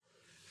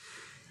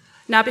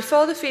Now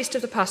before the feast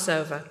of the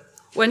Passover,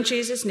 when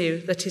Jesus knew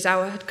that his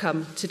hour had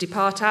come to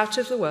depart out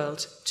of the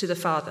world to the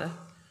Father,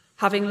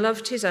 having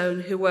loved his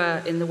own who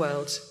were in the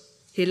world,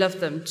 he loved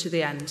them to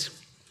the end.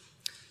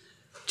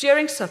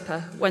 During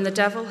supper, when the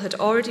devil had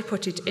already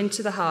put it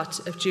into the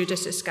heart of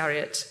Judas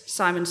Iscariot,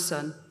 Simon's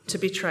son, to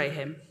betray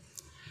him,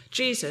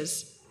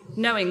 Jesus,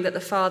 knowing that the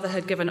Father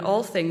had given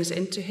all things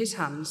into his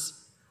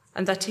hands,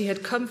 and that he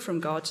had come from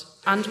God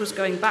and was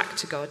going back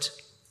to God,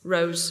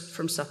 rose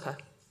from supper.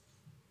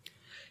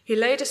 He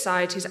laid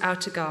aside his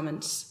outer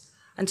garments,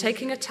 and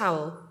taking a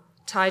towel,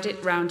 tied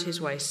it round his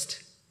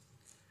waist.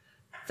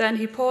 Then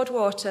he poured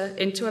water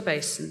into a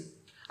basin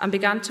and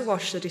began to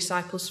wash the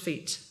disciples'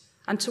 feet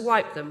and to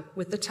wipe them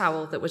with the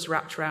towel that was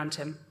wrapped round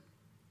him.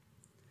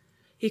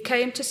 He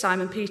came to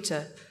Simon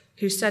Peter,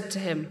 who said to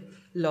him,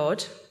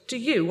 "Lord, do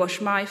you wash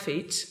my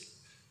feet?"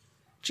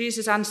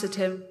 Jesus answered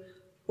him,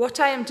 "What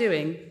I am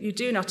doing you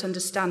do not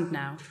understand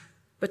now,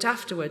 but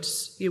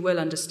afterwards you will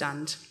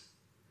understand."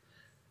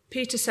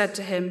 Peter said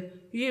to him,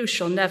 "You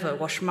shall never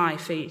wash my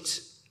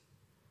feet."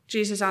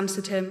 Jesus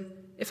answered him,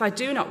 "If I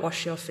do not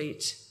wash your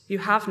feet, you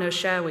have no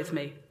share with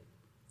me."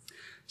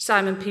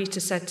 Simon Peter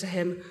said to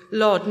him,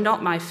 "Lord,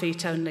 not my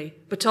feet only,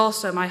 but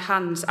also my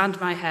hands and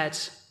my head."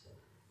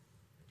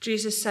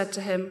 Jesus said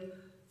to him,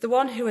 "The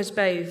one who has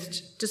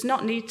bathed does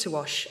not need to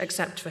wash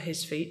except for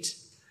his feet,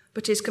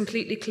 but is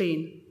completely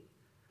clean.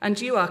 And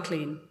you are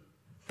clean,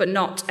 but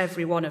not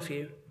every one of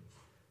you."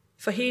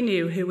 For he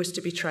knew who was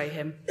to betray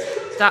him.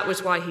 That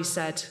was why he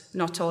said,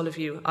 "Not all of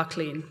you are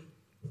clean."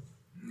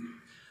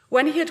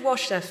 When he had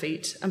washed their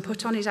feet and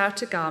put on his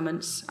outer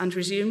garments and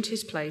resumed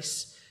his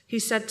place, he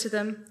said to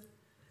them,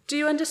 "Do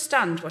you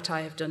understand what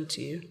I have done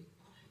to you?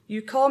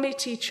 You call me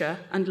teacher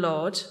and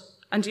Lord,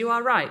 and you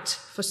are right,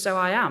 for so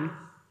I am.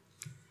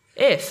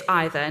 If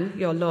I then,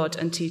 your Lord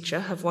and teacher,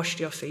 have washed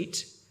your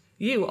feet,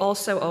 you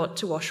also ought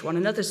to wash one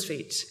another's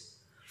feet.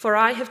 For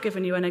I have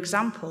given you an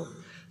example,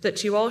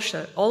 that you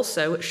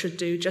also should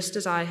do just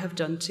as I have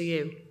done to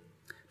you.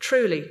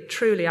 Truly,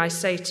 truly, I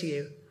say to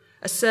you,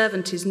 a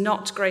servant is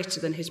not greater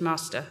than his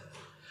master,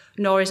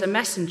 nor is a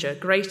messenger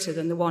greater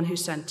than the one who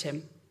sent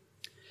him.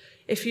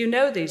 If you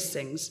know these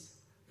things,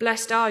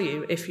 blessed are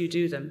you if you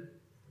do them.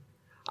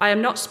 I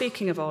am not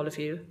speaking of all of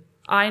you.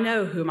 I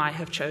know whom I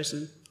have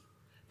chosen.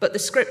 But the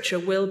scripture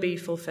will be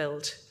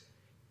fulfilled.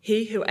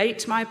 He who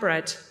ate my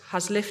bread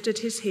has lifted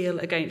his heel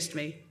against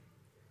me.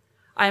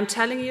 I am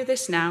telling you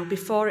this now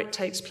before it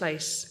takes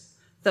place,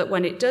 that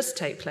when it does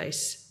take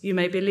place, you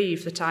may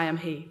believe that I am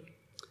he.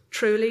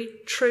 Truly,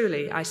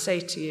 truly, I say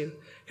to you,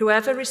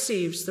 whoever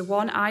receives the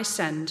one I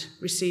send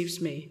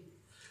receives me,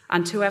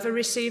 and whoever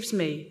receives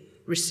me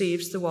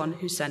receives the one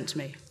who sent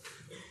me."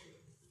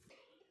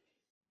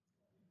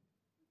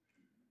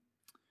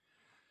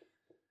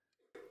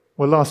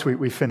 Well, last week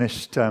we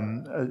finished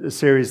a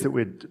series that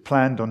we'd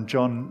planned on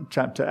John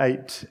chapter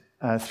 8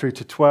 through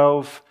to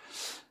 12.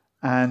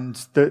 And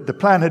the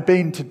plan had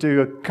been to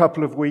do a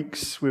couple of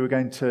weeks. We were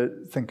going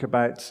to think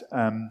about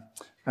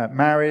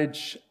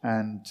marriage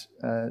and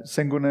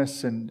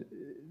singleness and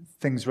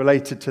things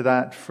related to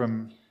that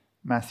from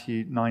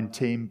Matthew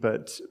 19.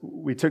 But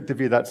we took the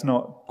view that's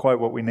not quite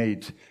what we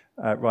need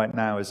right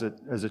now as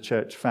a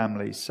church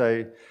family.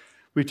 So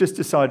we've just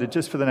decided,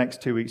 just for the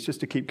next 2 weeks, just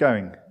to keep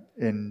going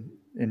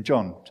in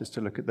John, just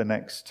to look at the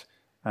next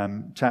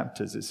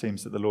chapters. It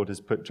seems that the Lord has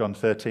put John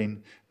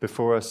 13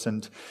 before us,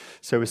 and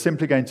so we're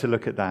simply going to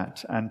look at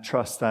that and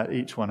trust that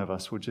each one of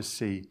us will just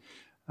see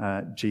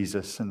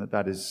Jesus, and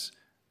that is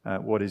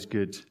what is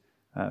good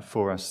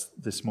for us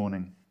this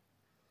morning.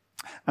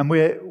 And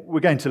we're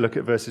going to look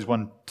at verses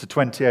 1 to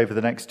 20 over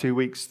the next 2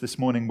 weeks. This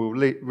morning we'll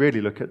really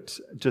look at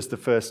just the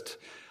first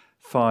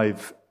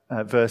 5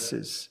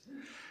 verses.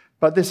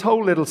 But this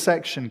whole little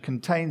section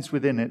contains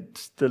within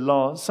it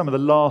some of the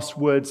last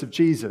words of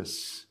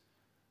Jesus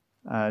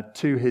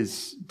to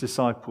his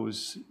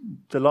disciples,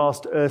 the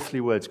last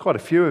earthly words, quite a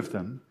few of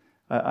them,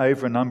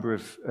 over a number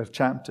of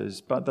chapters,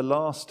 but the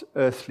last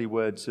earthly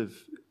words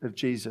of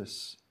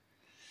Jesus.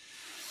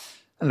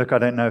 And look, I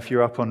don't know if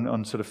you're up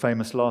on sort of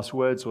famous last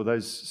words or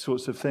those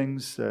sorts of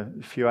things. A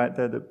few out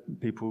there that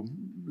people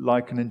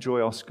like and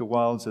enjoy. Oscar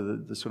Wilde's are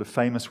the sort of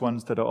famous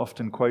ones that are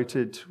often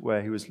quoted,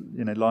 where he was,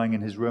 lying in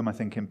his room, I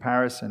think in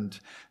Paris, and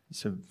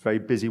it's a very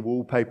busy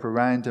wallpaper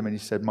around him, and he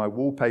said, "My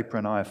wallpaper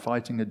and I are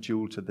fighting a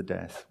duel to the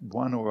death.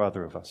 One or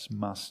other of us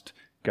must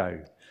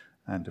go."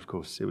 And of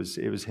course, it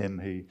was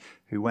him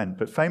who went.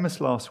 But famous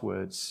last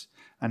words.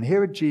 And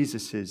here are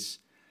Jesus's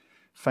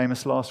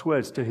famous last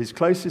words to his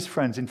closest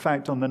friends. In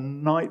fact, on the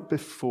night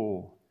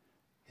before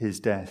his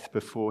death,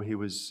 before he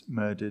was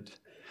murdered.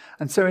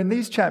 And so in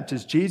these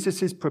chapters,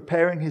 Jesus is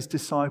preparing his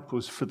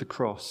disciples for the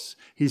cross.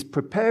 He's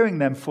preparing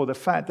them for the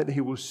fact that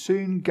he will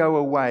soon go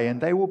away and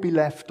they will be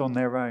left on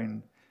their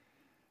own.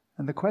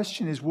 And the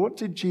question is, what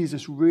did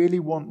Jesus really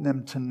want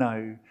them to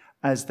know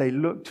as they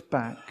looked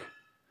back?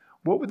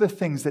 What were the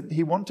things that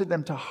he wanted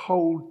them to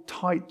hold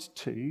tight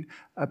to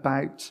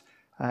about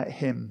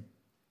him?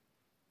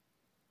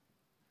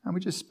 And we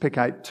just pick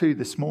out 2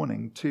 this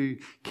morning, 2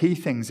 key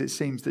things it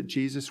seems that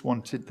Jesus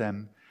wanted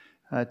them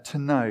to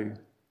know.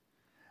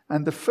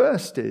 And the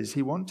first is,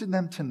 he wanted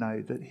them to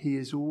know that he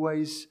is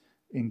always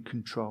in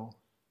control.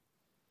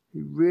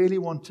 He really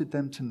wanted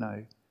them to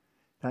know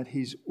that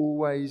he's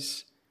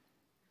always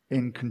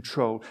in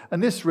control.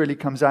 And this really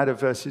comes out of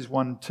verses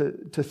 1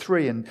 to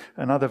 3 and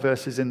other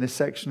verses in this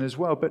section as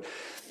well. But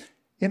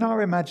in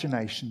our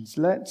imaginations,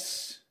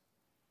 let's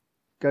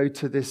go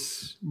to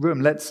this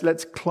room.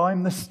 Let's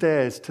climb the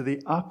stairs to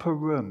the upper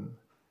room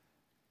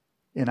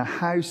in a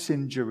house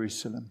in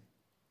Jerusalem.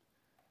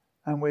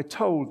 And we're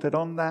told that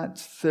on that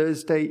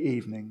Thursday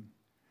evening,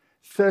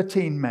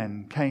 13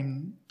 men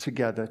came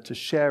together to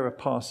share a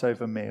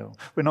Passover meal.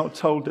 We're not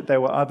told that there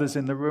were others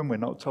in the room. We're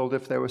not told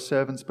if there were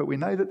servants, but we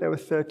know that there were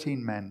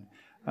 13 men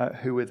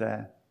who were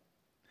there.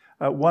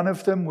 One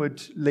of them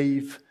would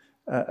leave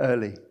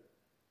early.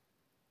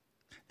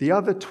 The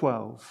other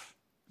 12,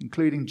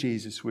 including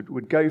Jesus,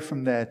 would go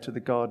from there to the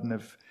Garden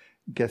of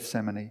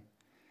Gethsemane.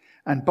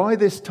 And by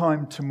this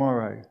time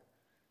tomorrow,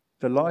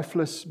 the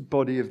lifeless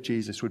body of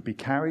Jesus would be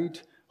carried,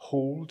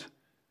 hauled,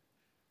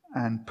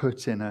 and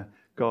put in a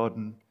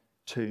garden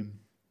tomb.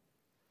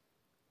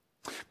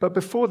 But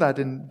before that,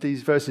 in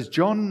these verses,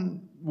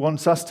 John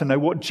wants us to know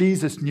what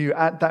Jesus knew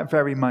at that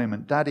very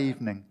moment, that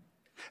evening.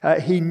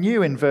 He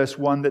knew in verse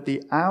 1 that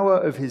the hour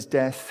of his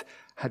death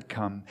had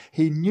come.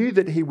 He knew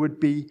that he would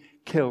be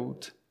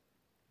killed.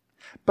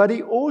 But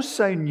he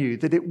also knew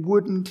that it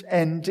wouldn't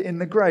end in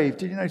the grave.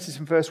 Did you notice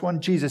in verse 1?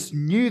 Jesus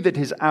knew that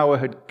his hour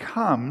had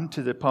come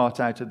to depart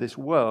out of this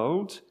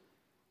world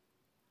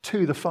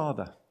to the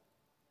Father.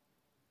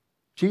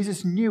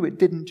 Jesus knew it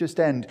didn't just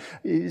end.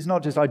 It's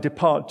not just I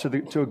depart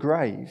to a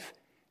grave.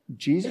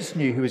 Jesus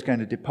knew he was going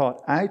to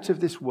depart out of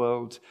this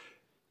world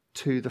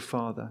to the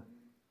Father.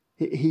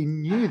 He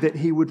knew that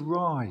he would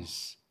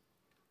rise.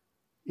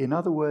 In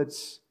other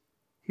words,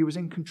 he was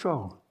in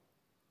control.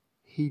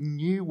 He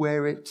knew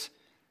where it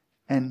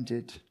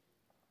ended.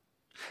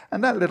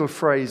 And that little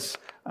phrase,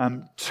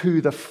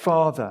 to the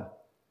Father,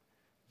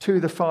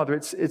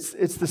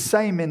 it's the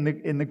same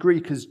in the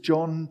Greek as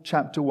John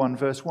chapter 1,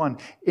 verse 1.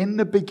 In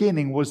the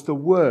beginning was the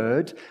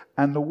Word,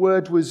 and the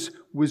Word was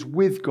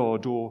with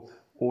God or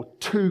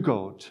to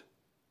God.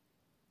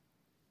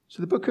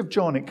 So the book of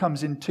John, it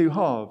comes in two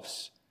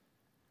halves.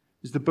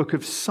 There's the book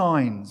of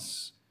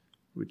signs,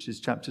 which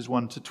is chapters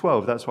 1 to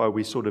 12. That's why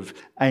we sort of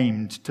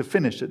aimed to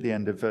finish at the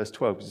end of verse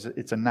 12, because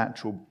it's a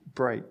natural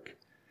break.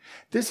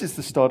 This is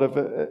the start of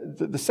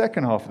the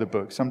second half of the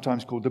book,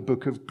 sometimes called the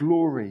book of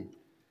glory.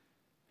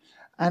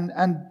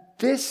 And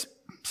this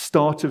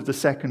start of the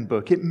second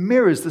book, it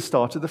mirrors the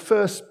start of the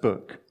first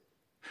book.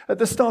 At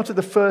the start of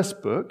the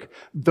first book,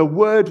 the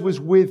Word was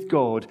with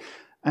God,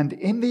 and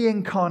in the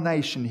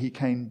incarnation, he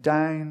came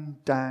down,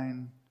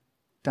 down,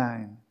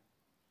 down.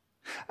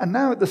 And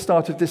now at the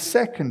start of this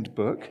second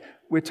book,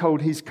 we're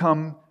told he's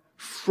come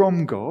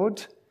from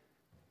God,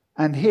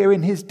 and here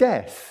in his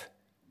death,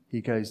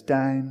 he goes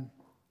down,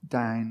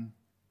 down,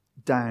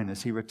 down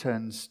as he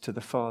returns to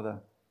the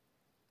Father.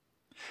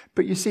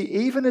 But you see,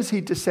 even as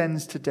he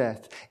descends to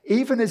death,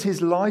 even as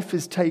his life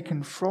is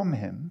taken from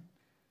him,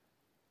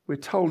 we're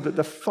told that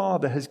the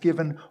Father has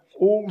given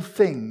all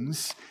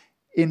things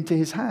into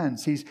his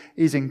hands.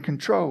 He's in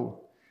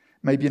control.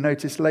 Maybe you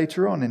notice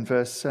later on in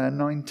verse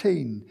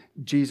 19,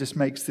 Jesus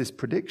makes this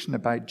prediction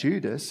about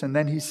Judas, and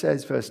then he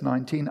says, verse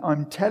 19,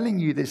 I'm telling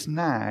you this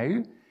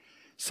now,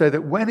 so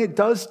that when it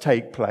does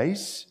take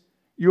place,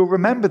 you'll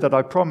remember that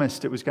I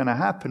promised it was going to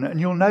happen, and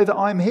you'll know that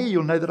I'm here,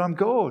 you'll know that I'm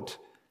God,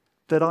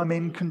 that I'm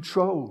in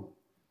control.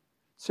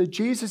 So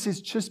Jesus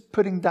is just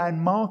putting down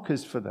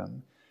markers for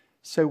them,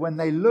 so when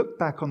they look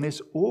back on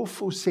this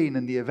awful scene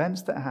and the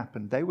events that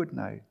happened, they would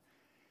know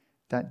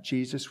that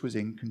Jesus was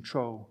in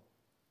control.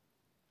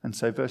 And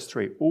so verse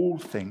 3, all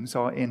things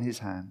are in his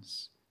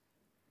hands.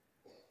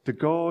 The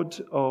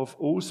God of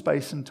all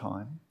space and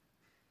time,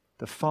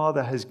 the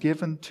Father has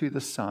given to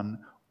the Son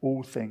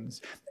all things.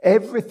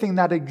 Everything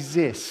that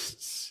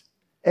exists,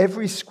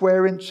 every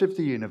square inch of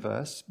the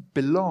universe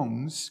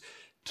belongs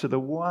to the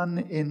one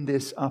in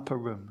this upper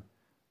room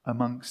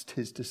amongst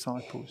his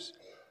disciples.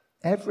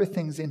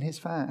 Everything's in his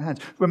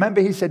hands.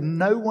 Remember, he said,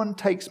 no one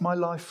takes my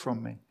life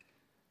from me.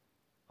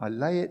 I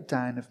lay it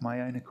down of my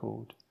own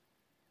accord.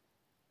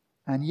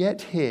 And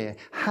yet here,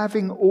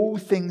 having all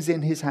things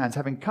in his hands,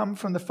 having come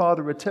from the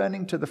Father,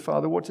 returning to the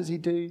Father, what does he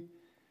do?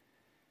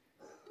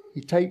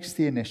 He takes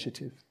the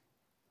initiative.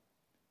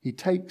 He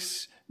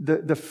takes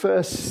the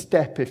first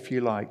step, if you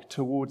like,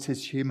 towards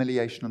his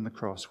humiliation on the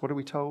cross. What are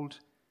we told?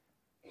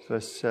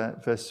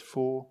 Verse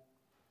 4,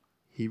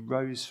 he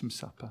rose from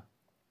supper.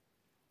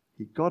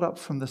 He got up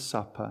from the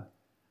supper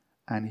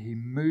and he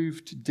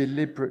moved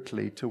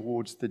deliberately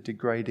towards the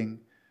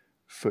degrading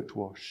foot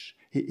wash.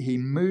 He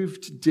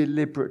moved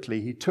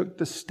deliberately. He took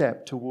the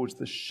step towards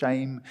the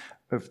shame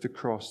of the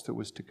cross that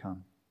was to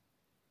come.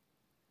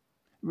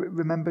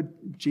 Remember,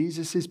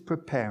 Jesus is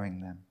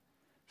preparing them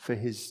for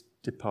his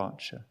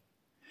departure.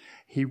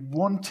 He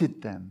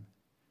wanted them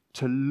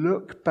to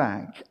look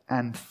back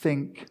and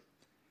think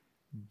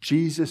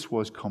Jesus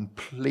was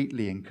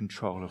completely in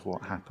control of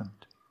what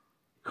happened.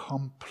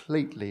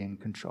 Completely in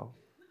control.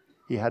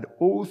 He had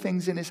all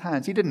things in his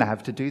hands. He didn't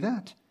have to do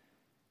that.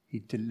 He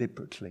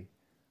deliberately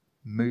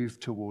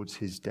moved towards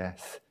his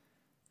death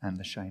and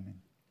the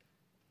shaming.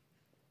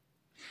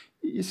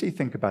 You see,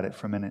 think about it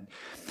for a minute.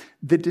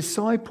 The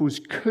disciples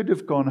could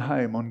have gone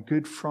home on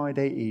Good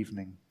Friday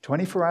evening,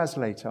 24 hours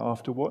later,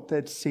 after what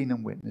they'd seen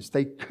and witnessed.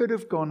 They could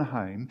have gone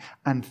home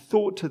and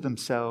thought to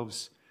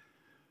themselves,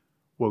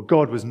 well,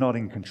 God was not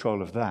in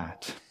control of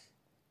that.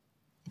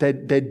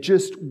 They'd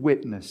just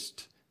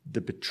witnessed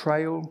the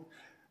betrayal,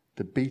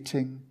 the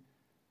beating,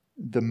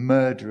 the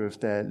murder of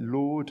their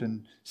Lord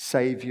and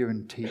Saviour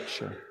and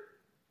teacher.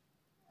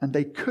 And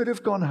they could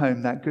have gone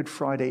home that Good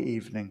Friday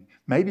evening.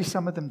 Maybe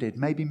some of them did.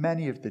 Maybe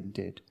many of them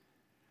did.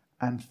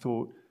 And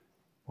thought,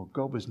 well,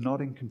 God was not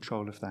in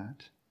control of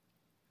that.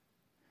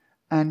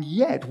 And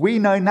yet, we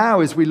know now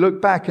as we look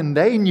back, and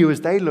they knew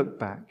as they looked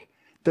back,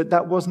 that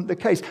that wasn't the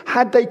case.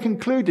 Had they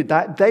concluded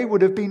that, they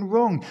would have been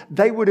wrong.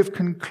 They would have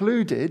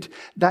concluded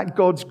that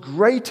God's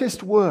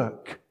greatest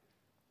work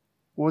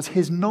was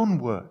his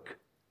non-work.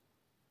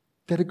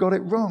 They'd have got it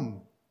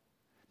wrong.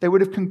 They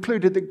would have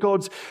concluded that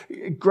God's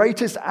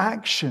greatest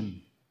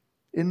action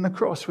in the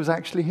cross was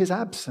actually his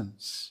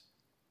absence.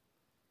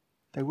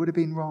 They would have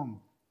been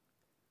wrong.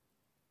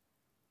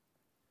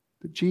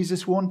 But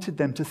Jesus wanted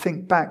them to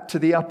think back to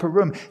the upper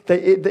room.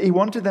 He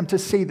wanted them to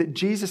see that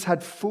Jesus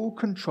had full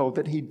control,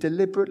 that he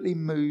deliberately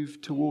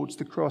moved towards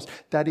the cross,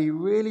 that he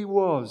really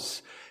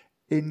was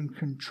in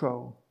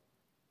control.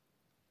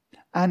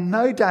 And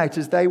no doubt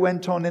as they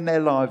went on in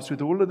their lives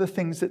with all of the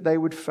things that they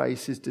would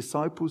face as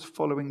disciples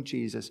following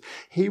Jesus,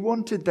 he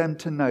wanted them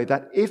to know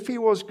that if he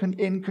was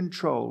in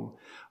control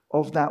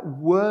of that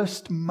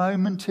worst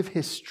moment of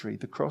history,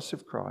 the cross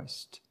of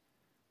Christ,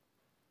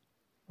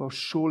 well,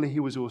 surely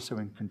he was also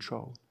in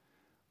control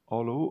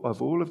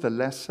of all of the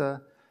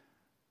lesser,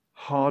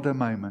 harder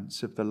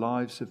moments of the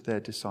lives of their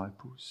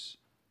disciples.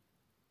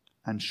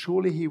 And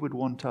surely he would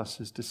want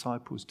us as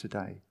disciples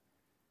today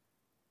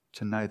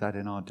to know that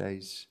in our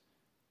days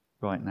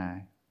right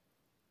now.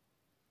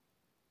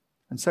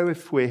 And so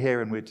if we're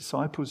here and we're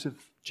disciples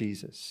of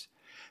Jesus,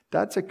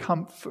 that's a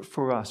comfort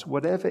for us,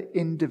 whatever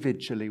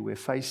individually we're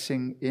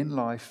facing in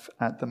life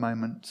at the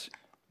moment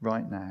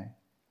right now.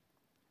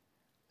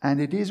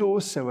 And it is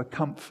also a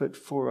comfort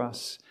for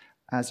us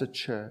as a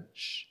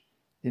church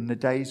in the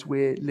days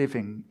we're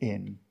living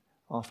in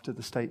after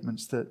the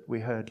statements that we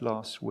heard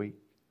last week.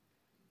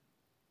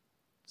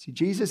 See,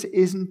 Jesus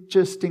isn't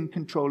just in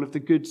control of the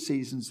good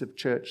seasons of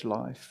church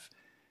life,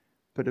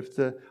 but of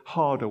the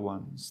harder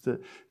ones,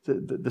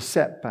 the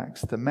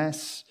setbacks, the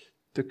mess,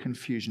 the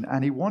confusion.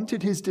 And he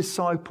wanted his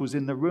disciples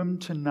in the room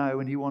to know,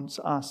 and he wants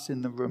us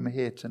in the room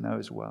here to know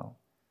as well,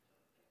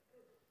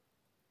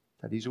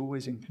 that he's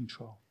always in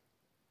control.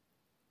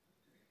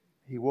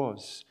 He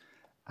was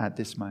at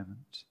this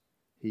moment.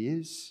 He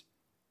is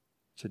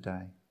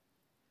today.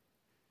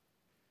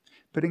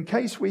 But in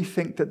case we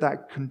think that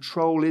that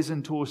control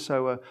isn't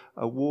also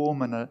a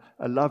warm and a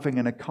loving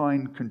and a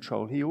kind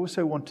control, he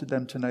also wanted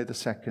them to know the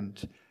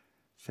second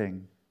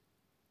thing.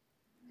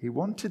 He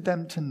wanted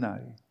them to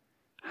know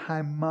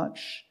how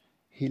much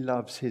he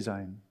loves his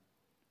own.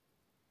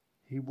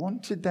 He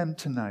wanted them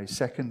to know,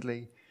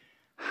 secondly,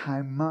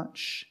 how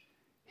much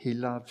he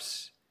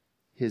loves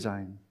his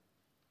own.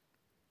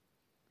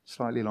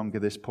 Slightly longer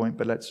this point,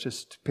 but let's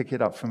just pick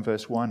it up from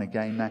verse 1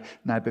 again.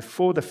 Now,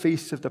 before the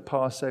feast of the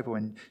Passover,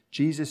 when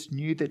Jesus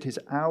knew that his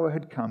hour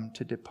had come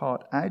to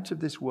depart out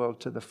of this world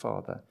to the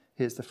Father,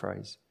 here's the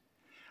phrase,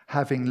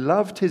 having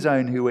loved his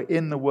own who were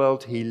in the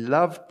world, he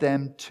loved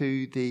them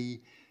to the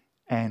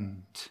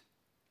end.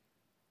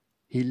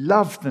 He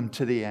loved them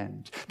to the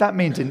end. That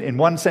means, in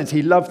one sense,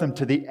 he loved them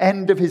to the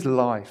end of his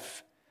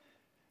life.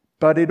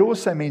 But it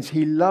also means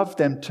he loved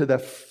them to the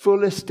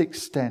fullest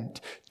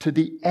extent, to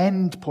the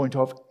end point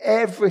of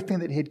everything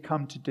that he'd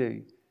come to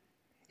do.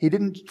 He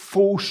didn't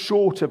fall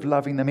short of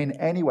loving them in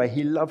any way.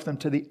 He loved them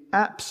to the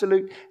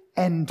absolute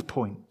end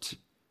point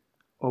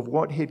of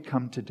what he'd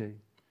come to do.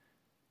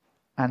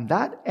 And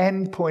that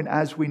end point,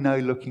 as we know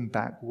looking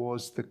back,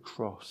 was the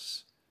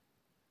cross.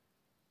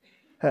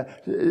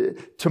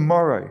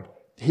 Tomorrow,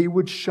 he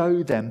would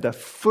show them the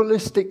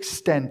fullest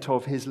extent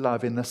of his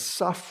love in the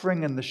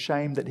suffering and the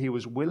shame that he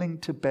was willing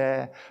to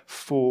bear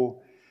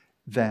for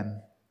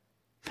them.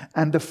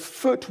 And the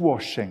foot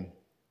washing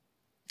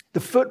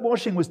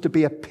was to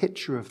be a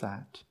picture of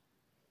that.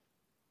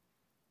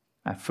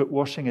 Now, foot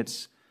washing,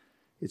 it's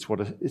what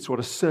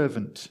a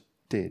servant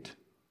did.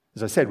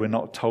 As I said, we're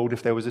not told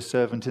if there was a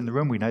servant in the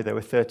room. We know there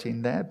were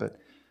 13 there, but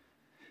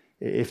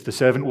if the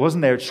servant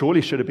wasn't there, it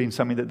surely should have been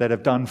something that they'd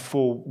have done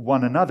for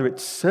one another. It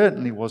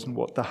certainly wasn't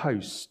what the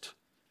host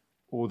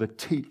or the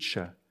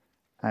teacher,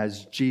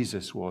 as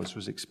Jesus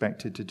was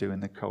expected to do in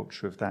the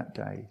culture of that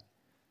day.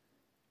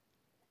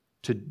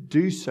 To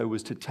do so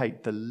was to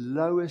take the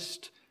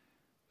lowest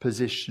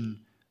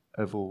position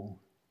of all.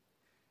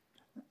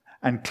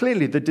 And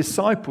clearly the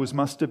disciples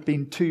must have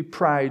been too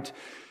proud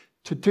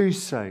to do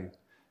so.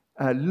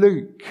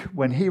 Luke,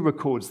 when he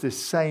records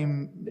this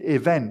same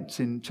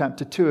event in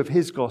chapter 2 of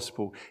his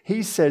gospel,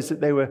 he says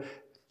that they were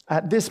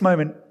at this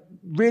moment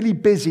really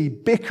busy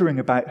bickering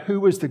about who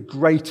was the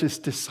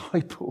greatest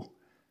disciple.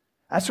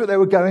 That's what they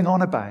were going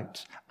on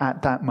about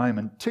at that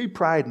moment. Too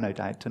proud, no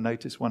doubt, to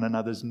notice one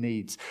another's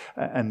needs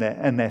and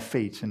their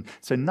feet. And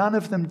so none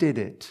of them did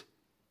it.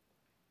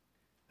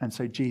 And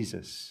so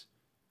Jesus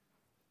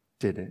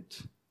did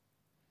it.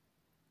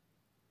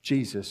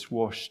 Jesus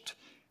washed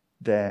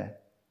their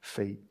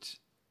feet.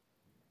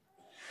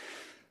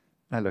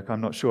 Now look,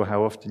 I'm not sure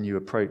how often you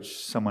approach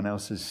someone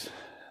else's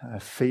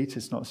feet.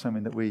 It's not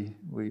something that we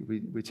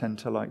tend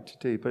to like to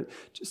do. But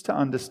just to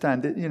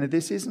understand that,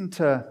 this isn't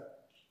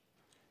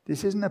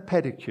a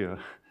pedicure.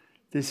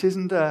 This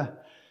isn't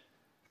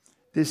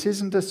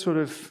a sort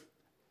of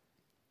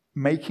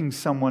making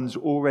someone's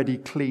already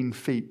clean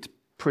feet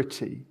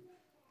pretty,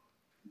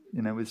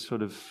 with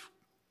sort of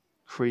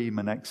cream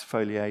and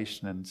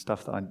exfoliation and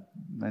stuff that I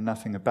know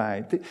nothing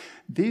about.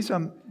 These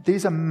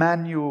are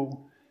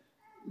manual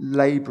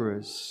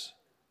labourers,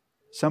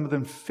 some of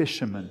them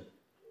fishermen.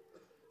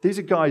 These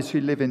are guys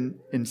who live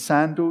in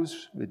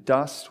sandals, with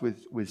dust,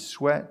 with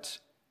sweat.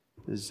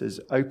 There's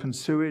open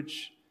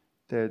sewage.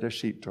 They're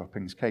sheep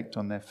droppings caked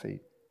on their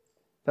feet.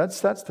 That's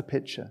the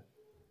picture.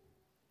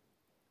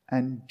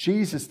 And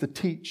Jesus, the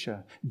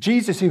teacher,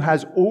 Jesus who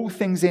has all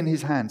things in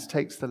his hands,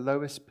 takes the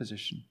lowest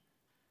position,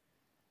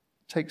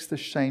 takes the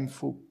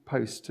shameful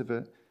post of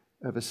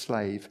a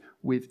slave,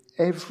 with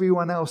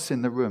everyone else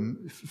in the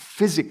room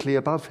physically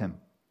above him.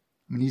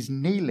 I mean, he's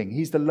kneeling.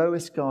 He's the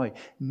lowest guy,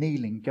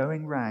 kneeling,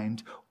 going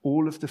round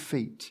all of the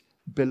feet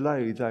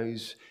below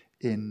those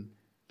in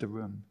the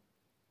room.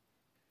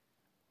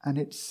 And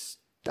it's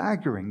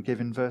staggering,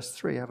 given verse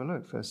 3. Have a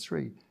look, verse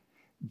 3.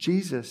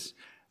 Jesus,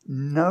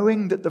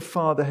 knowing that the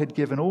Father had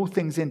given all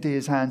things into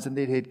his hands and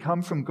that he had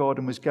come from God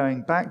and was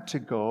going back to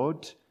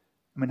God.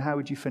 I mean, how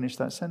would you finish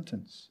that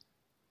sentence?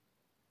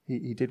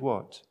 He did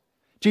what?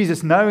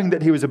 Jesus, knowing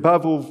that he was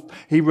above all,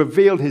 he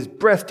revealed his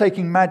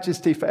breathtaking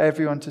majesty for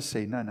everyone to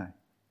see. No.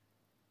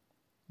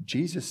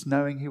 Jesus,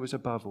 knowing he was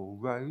above all,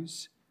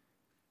 rose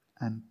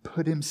and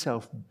put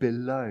himself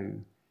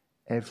below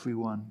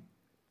everyone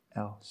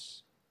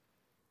else.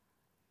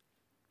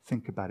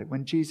 Think about it.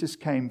 When Jesus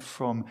came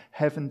from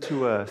heaven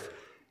to earth,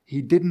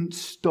 he didn't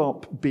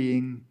stop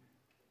being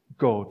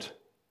God.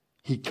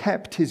 He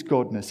kept his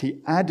godness.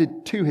 He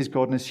added to his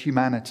godness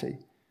humanity.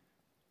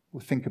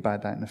 We'll think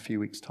about that in a few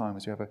weeks' time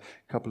as we have a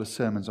couple of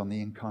sermons on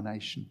the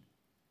incarnation.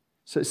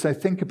 So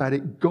think about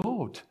it.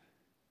 God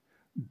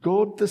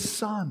the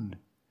Son,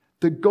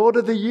 the God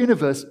of the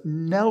universe,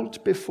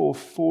 knelt before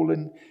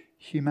fallen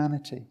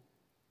humanity.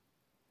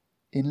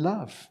 In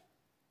love,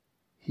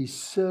 he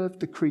served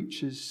the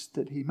creatures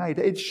that he made.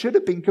 It should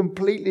have been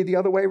completely the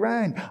other way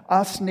around,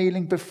 us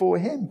kneeling before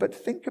him. But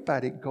think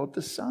about it. God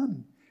the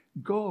Son,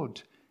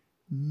 God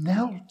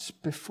knelt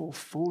before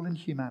fallen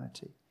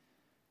humanity.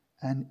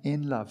 And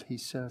in love, he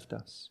served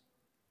us.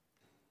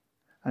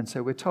 And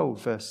so we're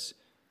told, verse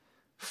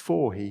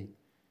 4, he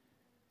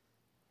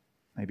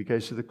maybe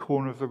goes to the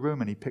corner of the room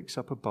and he picks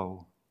up a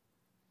bowl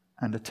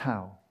and a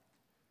towel.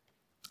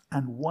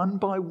 And one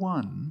by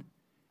one,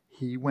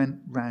 he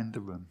went round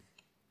the room.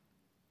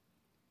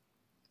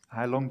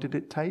 How long did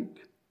it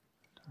take?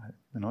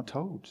 We're not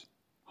told.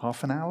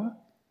 Half an hour?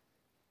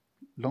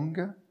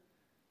 Longer?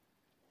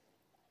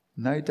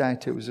 No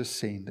doubt it was a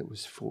scene that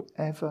was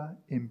forever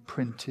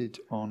imprinted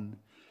on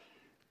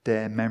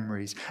their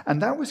memories.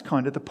 And that was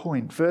kind of the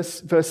point.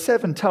 Verse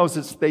 7 tells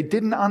us they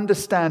didn't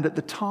understand at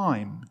the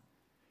time.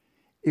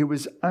 It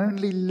was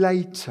only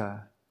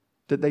later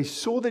that they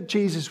saw that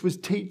Jesus was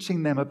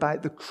teaching them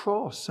about the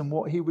cross and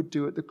what he would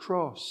do at the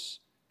cross.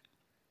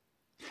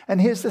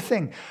 And here's the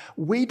thing.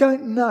 We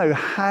don't know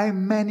how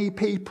many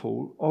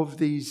people of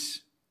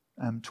these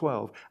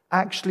 12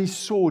 actually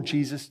saw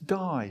Jesus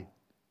die.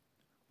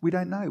 We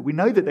don't know. We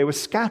know that they were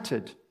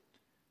scattered.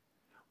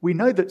 We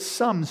know that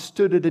some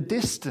stood at a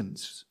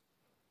distance.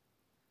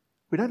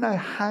 We don't know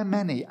how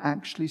many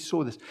actually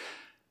saw this.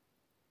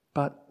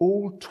 But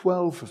all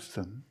 12 of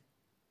them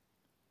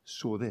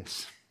saw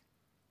this.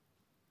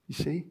 You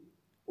see?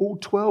 All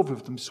 12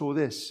 of them saw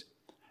this.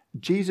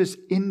 Jesus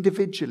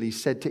individually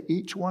said to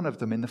each one of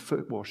them in the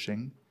foot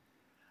washing,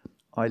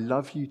 I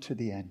love you to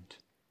the end.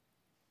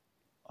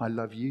 I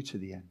love you to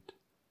the end.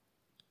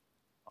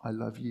 I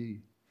love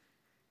you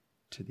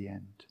to the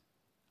end.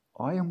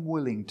 I am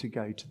willing to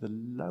go to the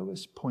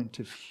lowest point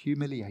of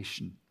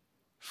humiliation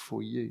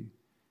for you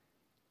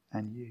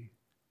and you,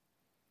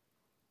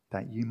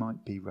 that you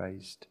might be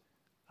raised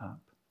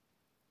up.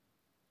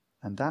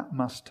 And that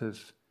must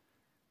have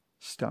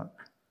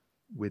stuck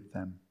with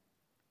them.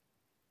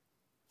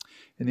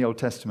 In the Old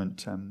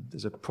Testament,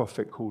 there's a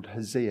prophet called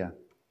Hosea.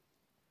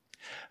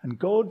 And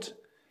God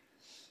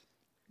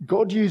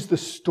used the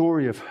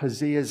story of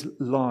Hosea's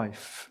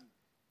life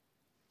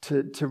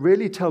to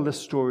really tell the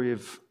story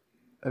of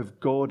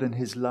God and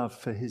his love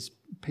for his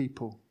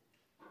people.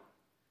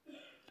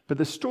 But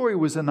the story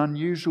was an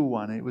unusual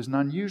one. It was an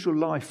unusual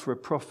life for a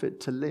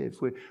prophet to live.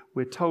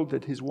 We're told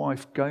that his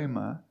wife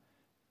Gomer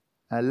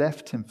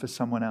left him for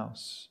someone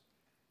else.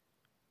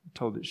 We're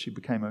told that she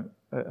became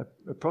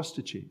a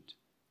prostitute.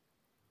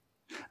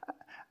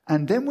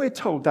 And then we're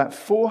told that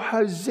for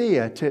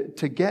Hosea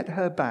to get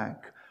her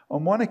back,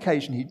 on one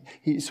occasion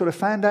he sort of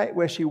found out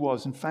where she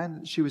was and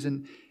found that she was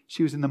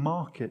in the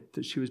market,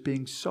 that she was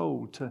being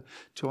sold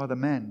to other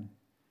men.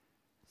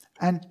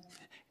 And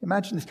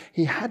imagine this,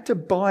 he had to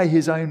buy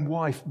his own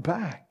wife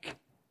back.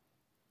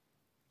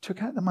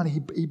 Took out the money,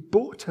 he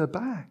bought her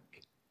back.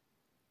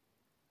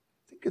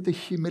 Think of the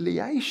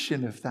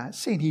humiliation of that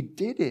scene. He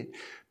did it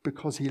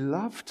because he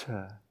loved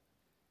her.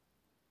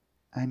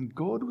 And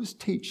God was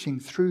teaching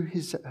through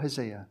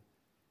Hosea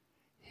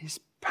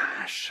his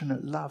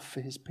passionate love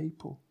for his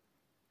people.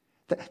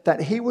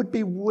 That he would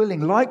be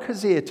willing, like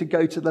Hosea, to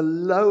go to the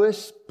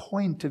lowest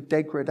point of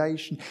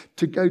degradation,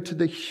 to go to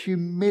the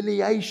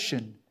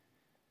humiliation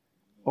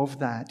of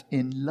that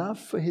in love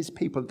for his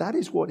people. That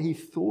is what he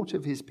thought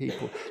of his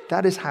people.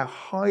 That is how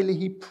highly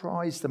he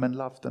prized them and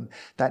loved them.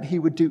 That he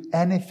would do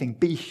anything,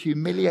 be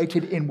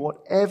humiliated in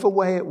whatever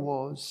way it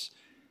was,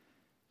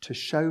 to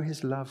show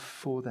his love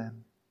for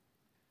them.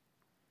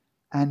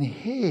 And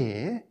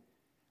here,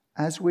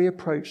 as we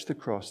approach the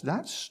cross,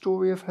 that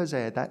story of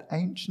Hosea, that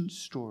ancient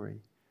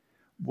story,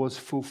 was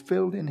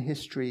fulfilled in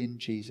history in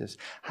Jesus.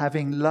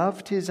 Having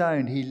loved his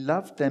own, he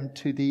loved them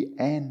to the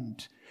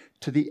end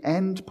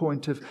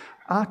point of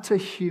utter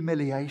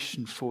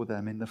humiliation for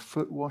them in the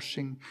foot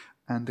washing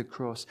and the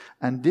cross.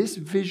 And this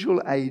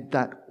visual aid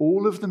that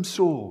all of them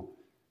saw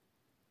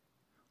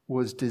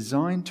was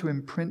designed to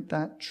imprint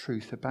that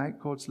truth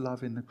about God's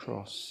love in the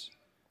cross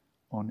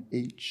on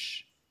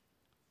each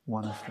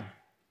one of them.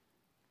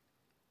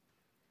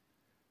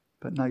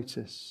 But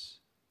notice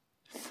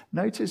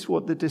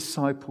what the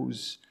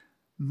disciples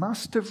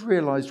must have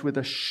realized with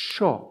a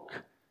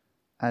shock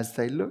as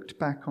they looked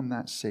back on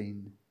that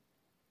scene.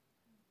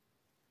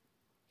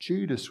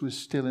 Judas was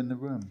still in the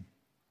room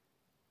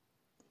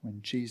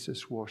when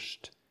Jesus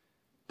washed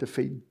the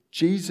feet.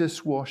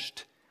 Jesus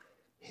washed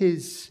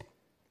his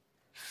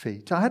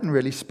feet. I hadn't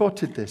really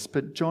spotted this,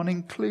 but John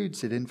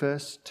includes it in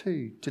verse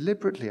 2,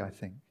 deliberately, I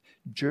think.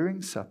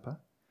 During supper,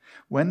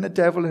 when the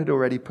devil had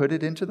already put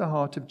it into the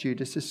heart of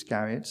Judas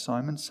Iscariot,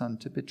 Simon's son,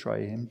 to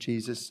betray him,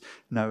 Jesus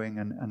knowing,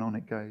 and on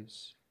it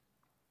goes.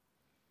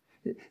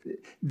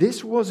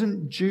 This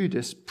wasn't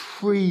Judas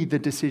pre the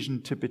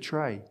decision to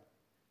betray.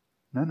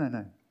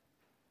 No.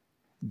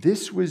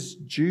 This was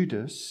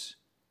Judas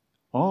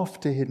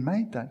after he'd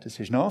made that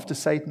decision, after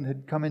Satan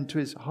had come into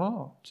his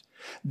heart.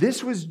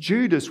 This was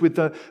Judas with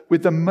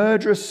the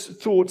murderous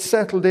thought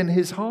settled in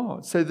his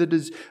heart, so that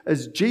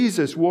as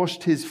Jesus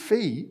washed his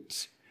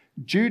feet,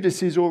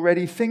 Judas is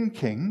already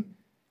thinking,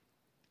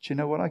 do you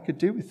know what I could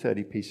do with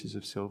 30 pieces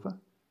of silver?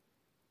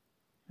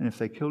 And if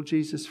they kill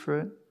Jesus for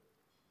it,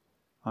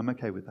 I'm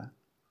okay with that.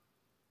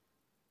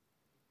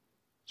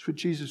 That's what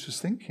Jesus was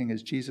thinking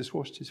as Jesus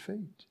washed his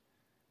feet.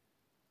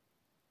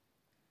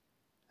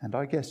 And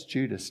I guess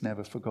Judas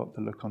never forgot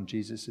the look on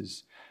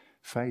Jesus'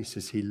 face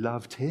as he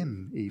loved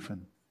him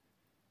even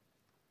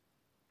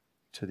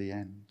to the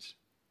end.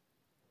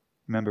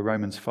 Remember,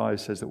 Romans 5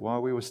 says that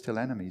while we were still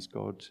enemies,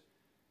 God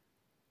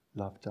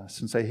loved us.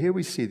 And so here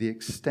we see the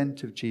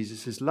extent of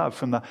Jesus' love,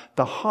 from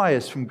the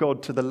highest, from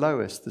God, to the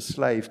lowest, the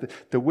slave,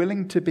 the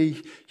willing to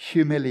be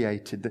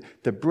humiliated,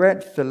 the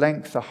breadth, the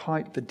length, the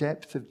height, the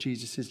depth of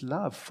Jesus'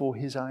 love for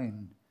his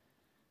own.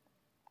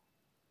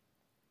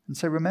 And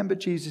so remember,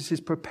 Jesus is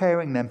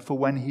preparing them for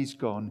when he's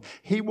gone.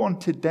 He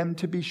wanted them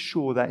to be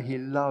sure that he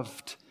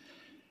loved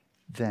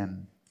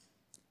them.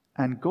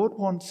 And God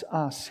wants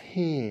us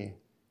here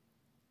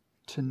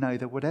to know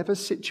that whatever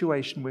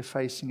situation we're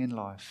facing in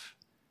life,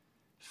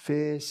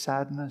 fear,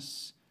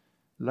 sadness,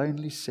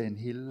 lonely sin,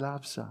 he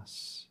loves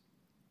us.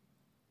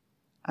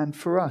 And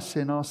for us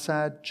in our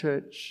sad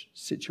church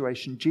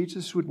situation,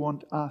 Jesus would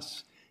want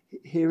us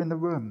here in the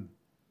room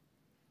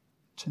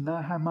to know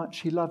how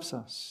much he loves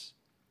us,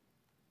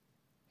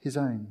 his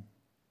own.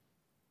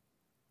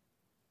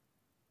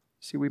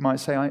 See, we might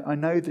say, I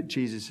know that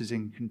Jesus is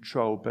in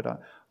control, but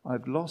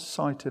I've lost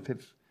sight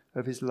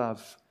of his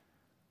love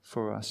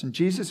for us. And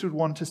Jesus would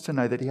want us to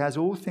know that he has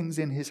all things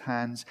in his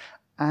hands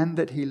and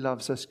that he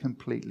loves us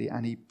completely.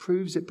 And he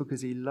proves it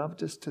because he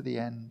loved us to the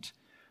end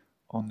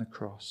on the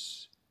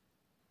cross.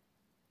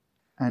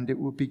 And it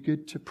would be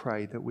good to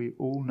pray that we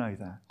all know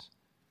that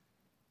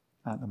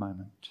at the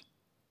moment.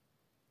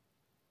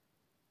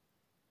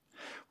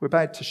 We're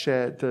about to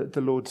share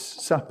the Lord's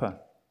Supper.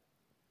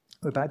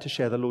 We're about to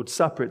share the Lord's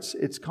Supper.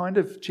 It's kind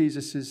of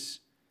Jesus'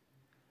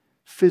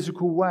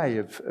 physical way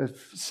of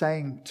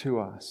saying to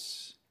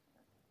us,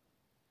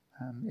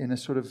 in a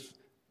sort of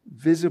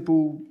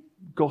visible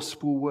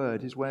gospel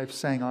word, his way of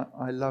saying,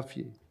 I love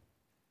you.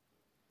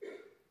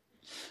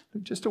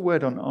 Look, just a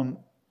word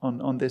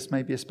on this,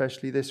 maybe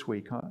especially this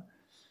week.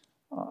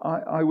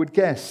 I would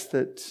guess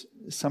that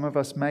some of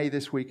us may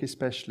this week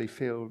especially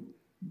feel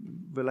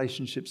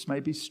relationships may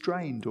be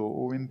strained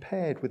or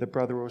impaired with a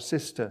brother or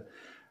sister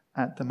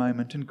at the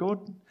moment. And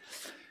God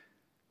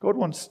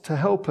wants to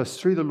help us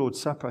through the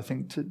Lord's Supper, I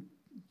think,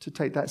 to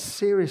take that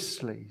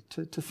seriously,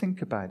 to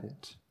think about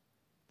it.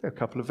 There are a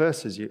couple of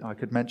verses I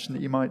could mention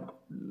that you might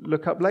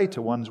look up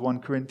later. One's 1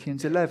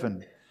 Corinthians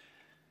 11.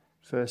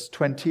 Verse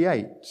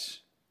 28,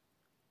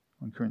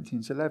 1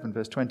 Corinthians 11,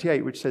 verse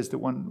 28, which says that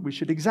we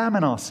should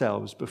examine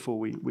ourselves before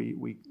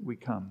we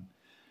come.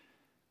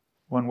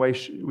 One way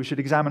we should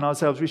examine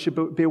ourselves, we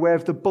should be aware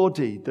of the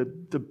body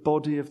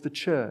of the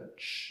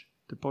church,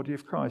 the body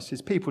of Christ,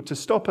 his people, to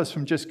stop us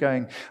from just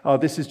going, oh,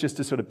 this is just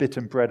a sort of bit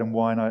of bread and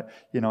wine.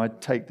 I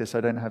take this.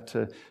 I don't have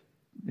to,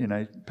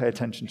 pay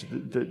attention to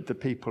the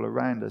people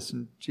around us.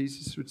 And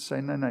Jesus would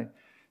say, no,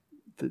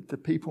 the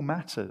people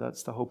matter.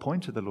 That's the whole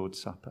point of the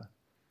Lord's Supper.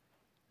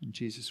 And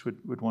Jesus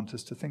would want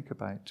us to think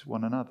about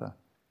one another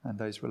and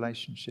those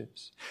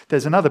relationships.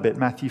 There's another bit,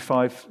 Matthew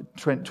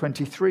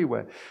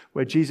 5:23,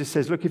 where Jesus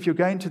says, look, if you're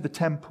going to the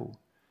temple,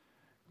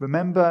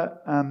 remember,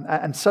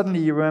 and suddenly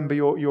you remember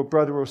your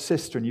brother or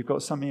sister and you've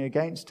got something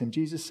against him.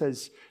 Jesus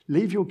says,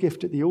 leave your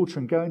gift at the altar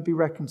and go and be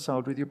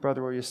reconciled with your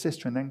brother or your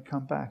sister and then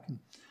come back.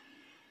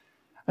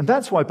 And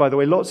that's why, by the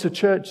way, lots of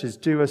churches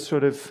do a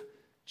sort of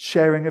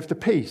sharing of the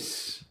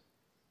peace.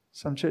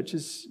 Some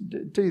churches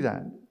do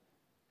that.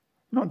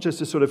 Not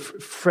just a sort of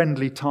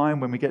friendly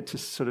time when we get to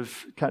sort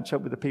of catch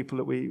up with the people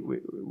that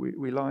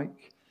we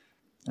like.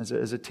 As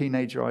a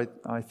teenager,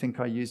 I think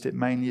I used it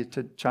mainly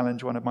to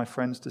challenge one of my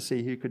friends to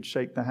see who could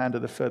shake the hand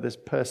of the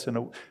furthest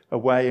person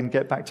away and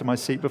get back to my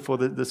seat before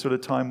the sort of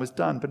time was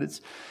done. But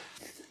it's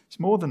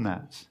more than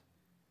that.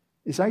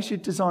 It's actually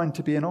designed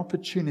to be an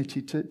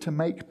opportunity to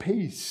make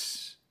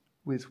peace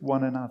with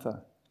one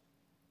another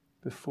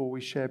before we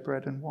share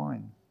bread and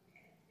wine.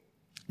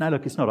 Now,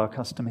 look, it's not our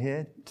custom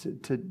here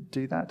to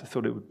do that. I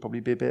thought it would probably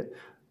be a bit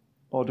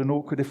odd and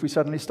awkward if we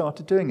suddenly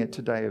started doing it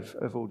today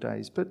of all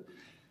days. But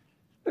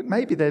look,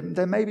 maybe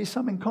there may be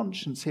some in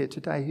conscience here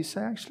today who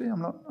say, actually,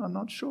 I'm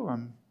not sure.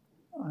 I'm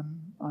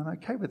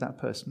okay with that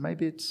person.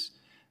 Maybe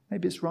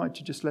it's right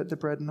to just let the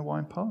bread and the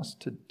wine pass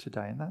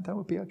today, and that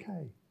would be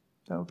okay.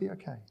 That would be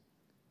okay.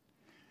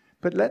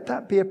 But let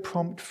that be a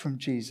prompt from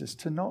Jesus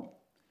to not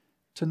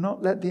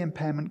let the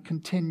impairment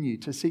continue,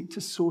 to seek to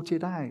sort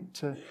it out,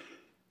 to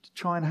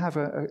try and have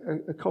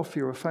a coffee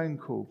or a phone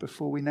call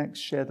before we next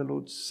share the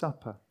Lord's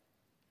Supper.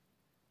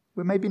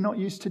 We're maybe not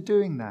used to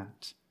doing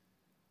that.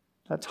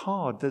 That's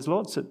hard. There's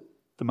lots at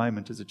the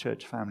moment as a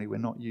church family we're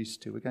not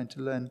used to. We're going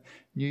to learn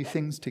new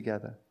things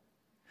together.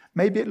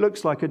 Maybe it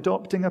looks like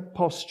adopting a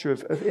posture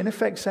of in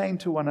effect saying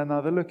to one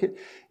another, look,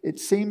 it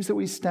seems that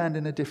we stand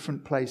in a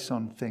different place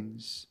on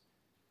things.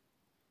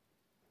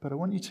 But I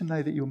want you to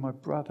know that you're my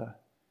brother.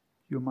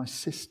 You're my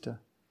sister.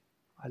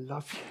 I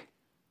love you.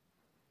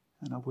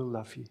 And I will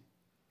love you.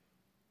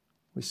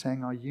 We're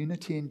saying our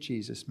unity in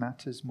Jesus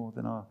matters more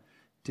than our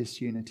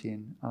disunity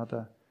in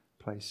other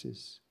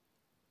places.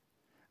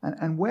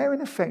 And where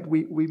in effect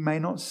we may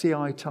not see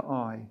eye to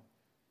eye,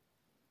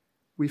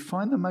 we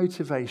find the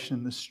motivation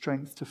and the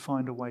strength to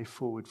find a way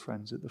forward,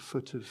 friends, at the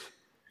foot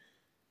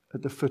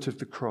of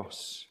the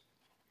cross,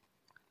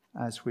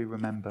 as we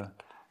remember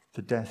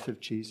the death of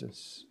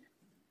Jesus.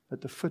 At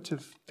the foot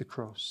of the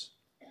cross.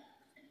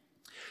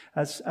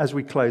 As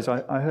we close,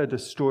 I heard a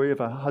story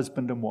of a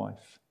husband and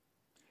wife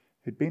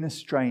who'd been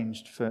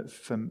estranged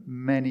for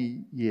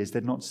many years.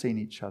 They'd not seen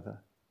each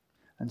other.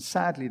 And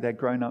sadly, their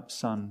grown-up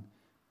son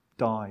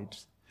died.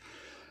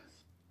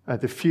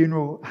 The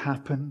funeral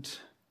happened,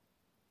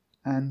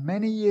 and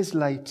many years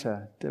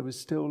later, there was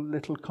still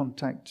little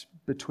contact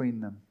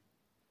between them.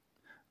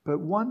 But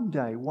one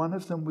day, one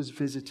of them was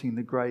visiting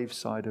the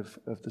graveside of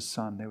the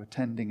son. They were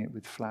tending it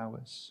with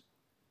flowers.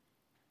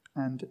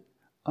 And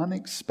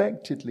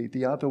unexpectedly,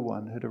 the other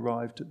one had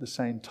arrived at the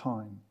same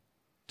time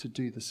to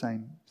do the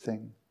same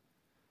thing.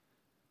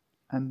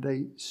 And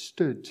they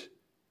stood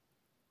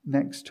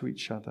next to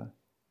each other,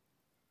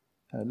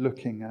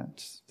 looking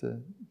at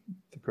the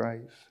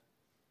grave.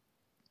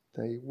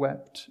 They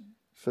wept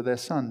for their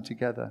son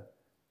together.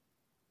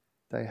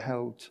 They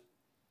held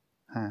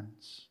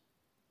hands.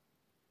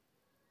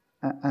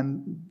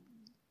 And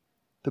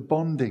the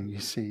bonding, you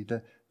see,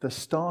 the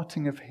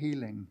starting of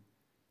healing,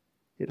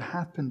 it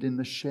happened in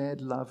the shared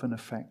love and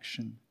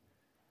affection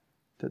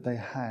that they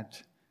had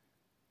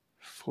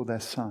for their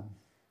son.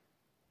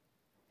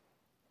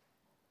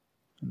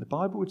 And the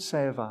Bible would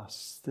say of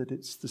us that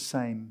it's the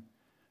same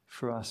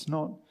for us,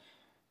 not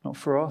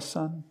for our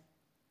son,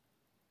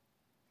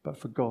 but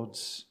for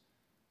God's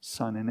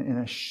Son, in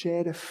a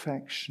shared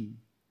affection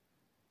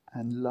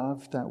and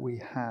love that we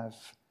have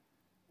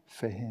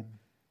for him.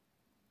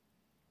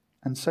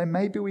 And so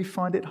maybe we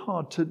find it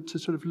hard to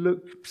sort of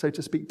look, so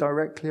to speak,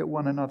 directly at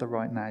one another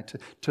right now,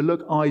 to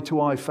look eye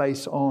to eye,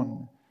 face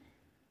on.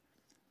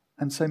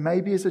 And so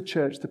maybe as a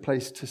church, the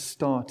place to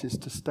start is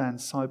to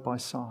stand side by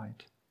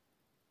side,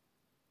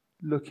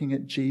 looking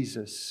at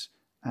Jesus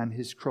and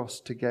his cross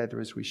together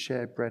as we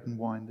share bread and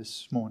wine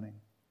this morning.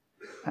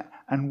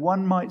 And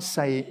one might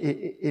say,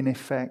 in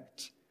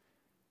effect,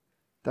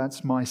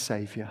 that's my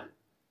Saviour.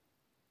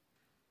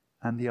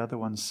 And the other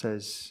one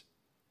says,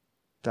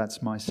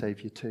 that's my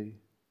Saviour too.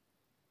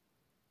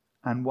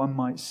 And one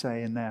might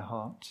say in their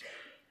heart,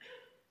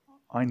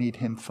 I need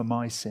him for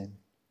my sin.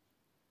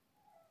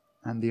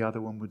 And the other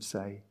one would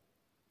say,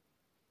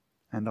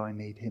 and I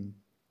need him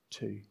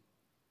too.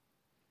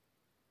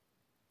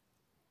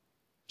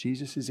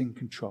 Jesus is in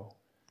control.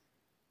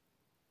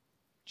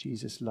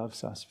 Jesus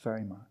loves us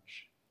very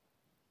much.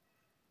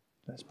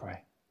 Let's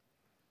pray.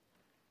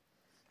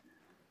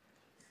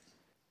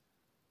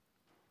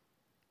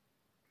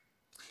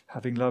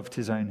 Having loved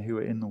his own who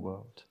were in the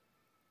world,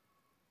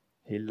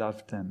 he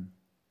loved them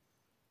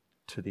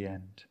to the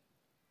end.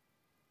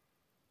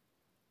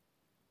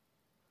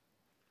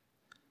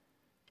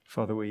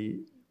 Father,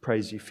 we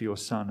praise you for your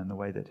Son and the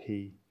way that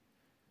he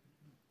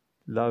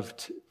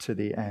loved to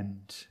the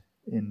end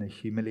in the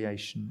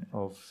humiliation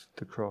of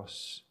the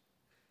cross,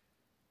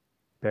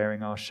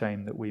 bearing our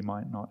shame that we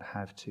might not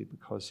have to,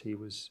 because he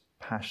was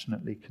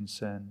passionately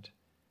concerned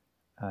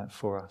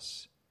for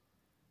us.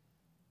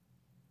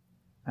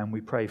 And we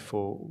pray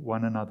for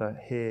one another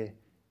here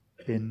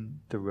in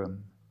the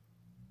room,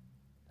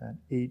 that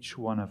each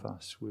one of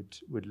us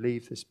would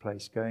leave this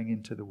place going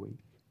into the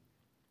week,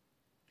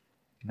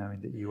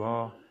 knowing that you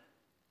are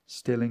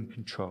still in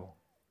control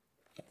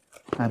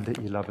and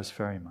that you love us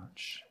very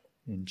much.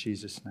 In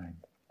Jesus' name,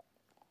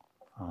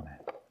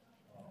 amen.